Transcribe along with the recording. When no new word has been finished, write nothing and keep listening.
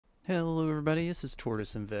Hello everybody, this is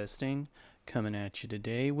Tortoise Investing coming at you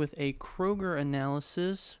today with a Kroger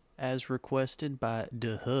analysis as requested by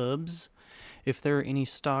the Hubs. If there are any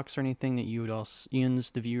stocks or anything that you would also,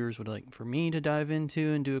 the viewers would like for me to dive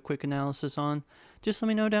into and do a quick analysis on, just let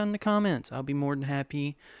me know down in the comments. I'll be more than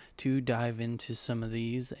happy to dive into some of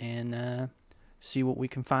these and see what we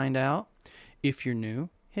can find out. If you're new,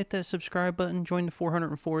 hit that subscribe button, join the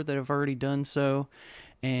 404 that have already done so,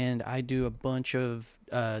 and I do a bunch of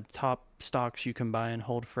top stocks you can buy and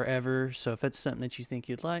hold forever. So if that's something that you think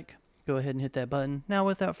you'd like, go ahead and hit that button. Now,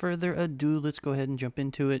 without further ado, let's go ahead and jump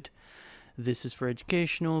into it. This is for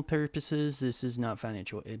educational purposes. This is not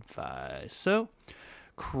financial advice. So,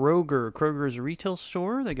 Kroger is a retail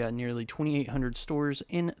store. They got nearly 2,800 stores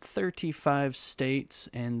in 35 states,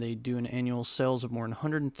 and they do an annual sales of more than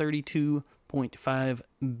 $132.5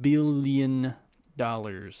 billion.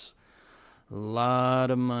 A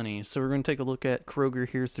lot of money. So we're going to take a look at Kroger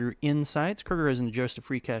here through Insights. Kroger has an adjusted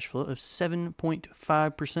free cash flow of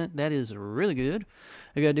 7.5%. That is really good.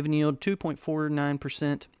 They got a dividend yield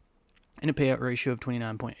 2.49% and a payout ratio of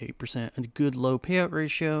 29.8%. A good low payout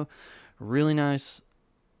ratio. Really nice,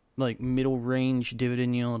 like middle range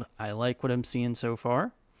dividend yield. I like what I'm seeing so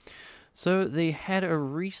far. So they had a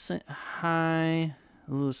recent high.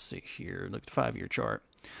 Let's see here. Look at the 5-year chart.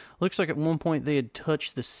 Looks like at one point they had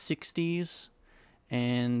touched the 60s,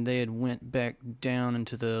 and they had went back down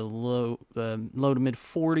into the low to mid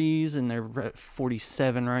 40s, and they're at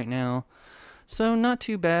 47 right now. So not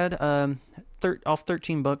too bad. Off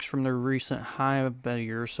 $13 from their recent high about a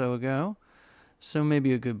year or so ago. So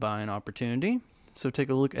maybe a good buying opportunity. So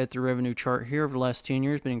take a look at the revenue chart here. Over the last 10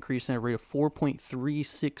 years, been increasing at a rate of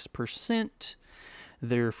 4.36%.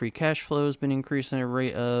 Their free cash flow has been increasing at a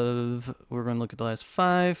rate of, we're going to look at the last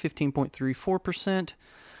 15.34%.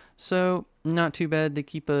 So not too bad. They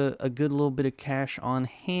keep a good little bit of cash on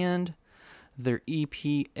hand. Their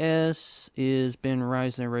EPS has been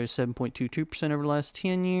rising at a rate of 7.22% over the last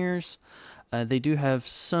 10 years. They do have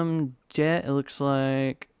some debt. It looks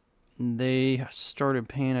like they started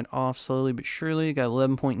paying it off slowly but surely. Got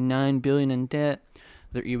 $11.9 billion in debt.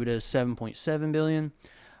 Their EBITDA is $7.7 billion.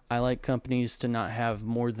 I like companies to not have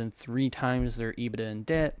more than 3 times their EBITDA in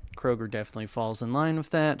debt. Kroger definitely falls in line with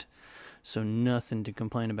that. So nothing to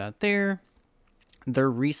complain about there.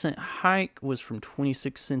 Their recent hike was from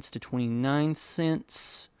 26 cents to 29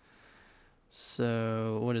 cents.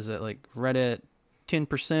 So what is that, like right at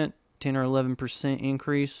 10%, 10 or 11%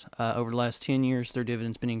 increase. Over the last 10 years, their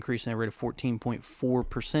dividend's been increasing at a rate of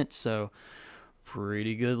 14.4%. So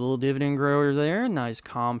pretty good little dividend grower there. Nice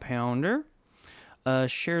compounder.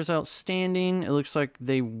 Shares outstanding, it looks like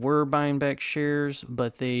they were buying back shares,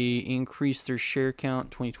 but they increased their share count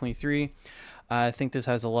in 2023. I think this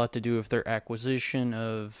has a lot to do with their acquisition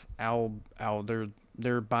of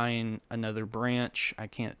they're buying another branch. I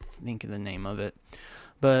can't think of the name of it,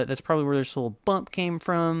 but that's probably where this little bump came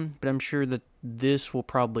from. But I'm sure that this will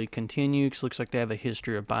probably continue because it looks like they have a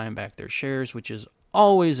history of buying back their shares, which is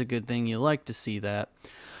always a good thing. You like to see that.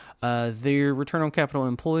 Their return on capital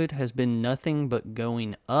employed has been nothing but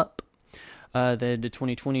going up. They had the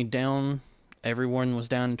 2020 down. Everyone was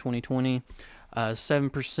down in 2020.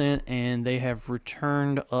 7%, and they have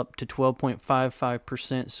returned up to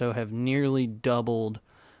 12.55%, so have nearly doubled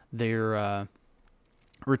their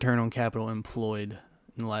return on capital employed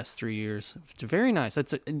in the last 3 years. It's very nice.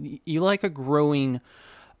 You like a growing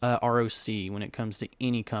ROC when it comes to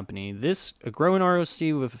any company. A growing ROC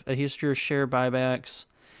with a history of share buybacks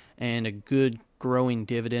and a good growing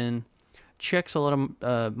dividend checks a lot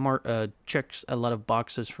of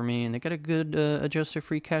boxes for me, and they got a good adjusted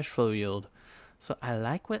free cash flow yield. So I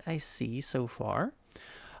like what I see so far.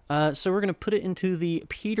 So we're going to put it into the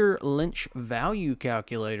Peter Lynch value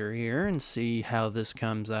calculator here and see how this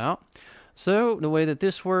comes out. So the way that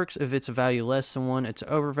this works, if it's a value less than 1, it's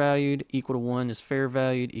overvalued, equal to 1 is fair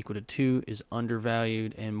valued, equal to 2 is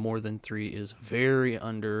undervalued, and more than 3 is very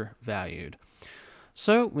undervalued.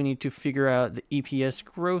 So we need to figure out the EPS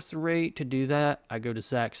growth rate. To do that, I go to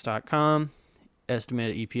Zacks.com.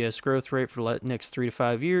 Estimated EPS growth rate for the next 3 to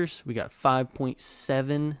 5 years. We got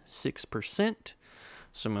 5.76%.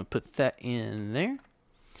 So I'm going to put that in there.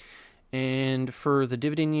 And for the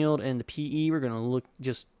dividend yield and the PE, we're going to look,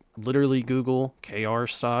 just literally Google KR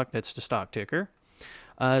stock. That's the stock ticker.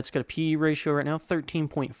 It's got a PE ratio right now,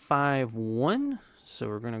 13.51. So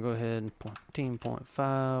we're going to go ahead and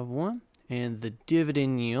 14.51. And the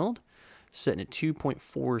dividend yield, setting at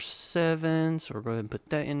 2.47. So we're going to go ahead and put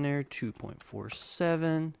that in there,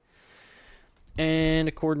 2.47. And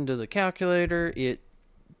according to the calculator,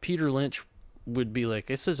 Peter Lynch would be like,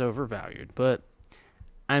 this is overvalued. But,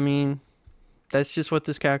 I mean, That's just what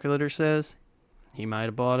this calculator says. He might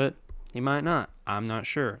have bought it. He might not. I'm not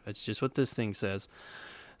sure. That's just what this thing says.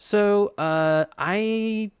 So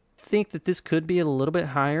I think that this could be a little bit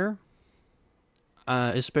higher,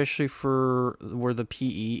 especially for where the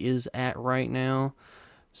PE is at right now.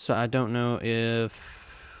 So I don't know if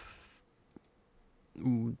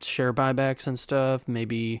share buybacks and stuff,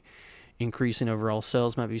 maybe increasing overall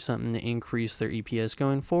sales might be something to increase their EPS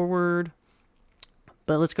going forward.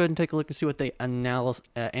 But let's go ahead and take a look and see what the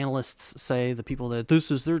analysts say, the people that this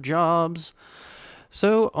is their jobs.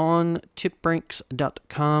 So on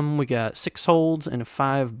tipranks.com, we got 6 holds and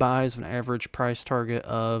 5 buys of an average price target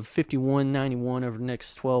of $51.91 over the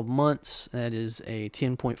next 12 months. That is a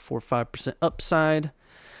 10.45% upside.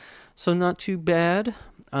 So not too bad.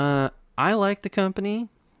 I like the company.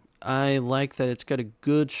 I like that it's got a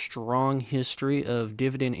good, strong history of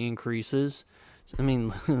dividend increases. I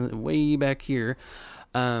mean, way back here.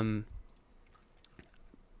 Right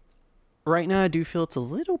now, I do feel it's a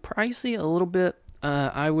little pricey, a little bit.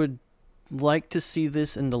 I would like to see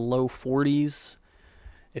this in the low 40s.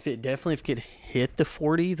 If it could hit the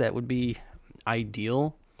 40, that would be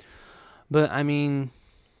ideal. But, I mean,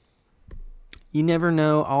 you never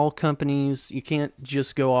know. All companies, you can't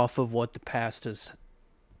just go off of what the past is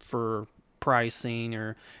for pricing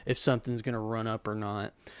or if something's going to run up or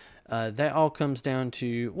not. That all comes down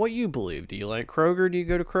to what you believe. Do you like Kroger? Do you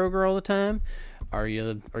go to Kroger all the time? Are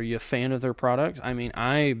you a fan of their products? I mean,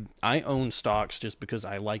 I own stocks just because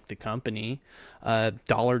I like the company.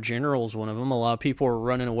 Dollar General is one of them. A lot of people are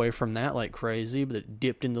running away from that like crazy, but it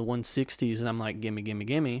dipped into the 160s, and I'm like, gimme, gimme,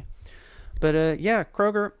 gimme. But yeah,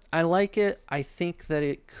 Kroger, I like it. I think that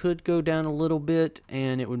it could go down a little bit,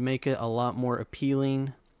 and it would make it a lot more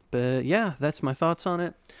appealing. But yeah, that's my thoughts on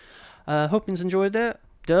it. Hope you enjoyed that.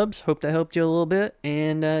 Dubs, hope that helped you a little bit.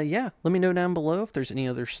 And yeah, let me know down below if there's any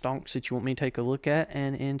other stocks that you want me to take a look at.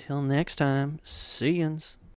 And until next time, see yins.